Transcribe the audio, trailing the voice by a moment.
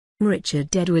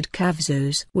Richard Edward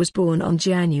Cavazos was born on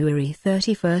January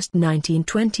 31,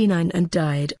 1929 and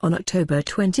died on October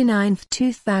 29,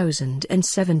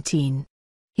 2017.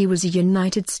 He was a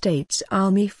United States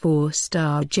Army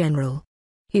 4-star general.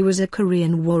 He was a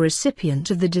Korean War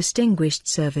recipient of the Distinguished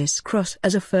Service Cross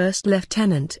as a first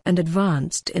lieutenant and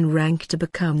advanced in rank to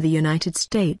become the United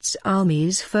States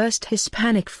Army's first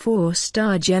Hispanic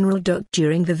 4-star general.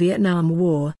 During the Vietnam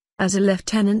War, as a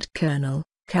lieutenant colonel,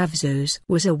 Cavazos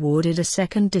was awarded a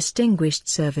second Distinguished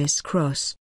Service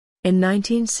Cross. In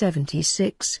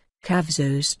 1976,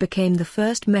 Cavazos became the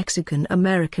first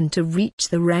Mexican-American to reach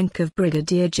the rank of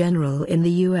brigadier general in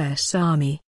the U.S.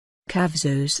 Army.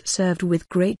 Cavazos served with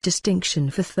great distinction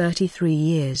for 33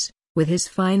 years, with his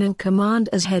final command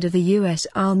as head of the U.S.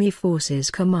 Army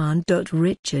Forces Command.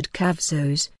 Richard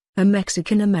Cavazos, a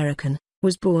Mexican-American,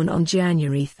 was born on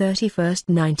January 31,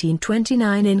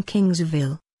 1929 in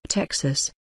Kingsville,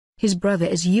 Texas. His brother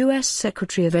is U.S.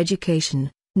 Secretary of Education,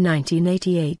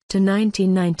 1988 to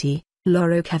 1990,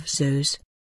 Lauro Cavazos.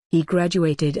 He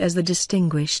graduated as the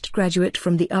Distinguished Graduate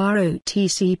from the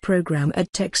ROTC program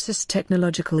at Texas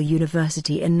Technological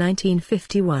University in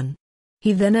 1951.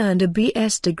 He then earned a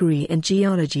B.S. degree in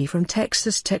geology from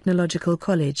Texas Technological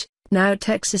College, now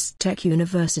Texas Tech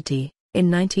University, in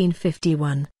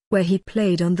 1951, where he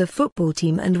played on the football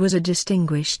team and was a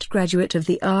Distinguished Graduate of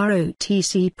the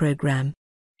ROTC program.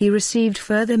 He received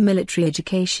further military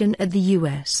education at the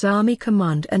U.S. Army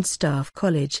Command and Staff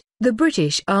College, the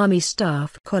British Army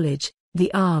Staff College,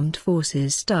 the Armed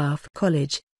Forces Staff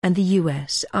College, and the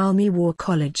U.S. Army War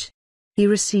College. He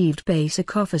received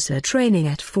basic officer training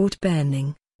at Fort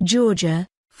Benning, Georgia,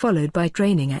 followed by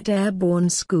training at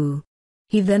Airborne School.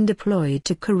 He then deployed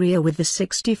to Korea with the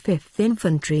 65th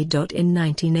Infantry. In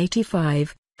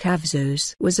 1985,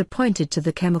 Cavazos was appointed to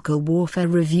the Chemical Warfare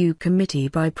Review Committee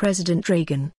by President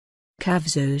Reagan.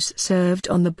 Cavazos served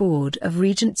on the Board of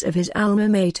Regents of his alma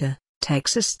mater,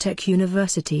 Texas Tech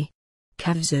University.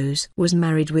 Cavazos was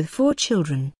married with 4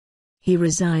 children. He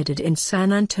resided in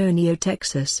San Antonio,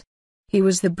 Texas. He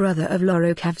was the brother of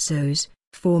Lauro Cavazos,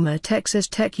 former Texas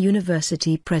Tech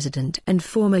University president and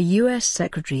former U.S.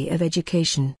 Secretary of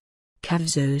Education.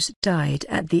 Cavazos died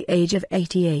at the age of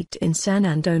 88 in San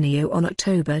Antonio on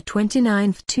October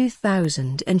 29,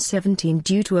 2017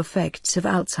 due to effects of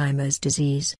Alzheimer's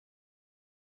disease.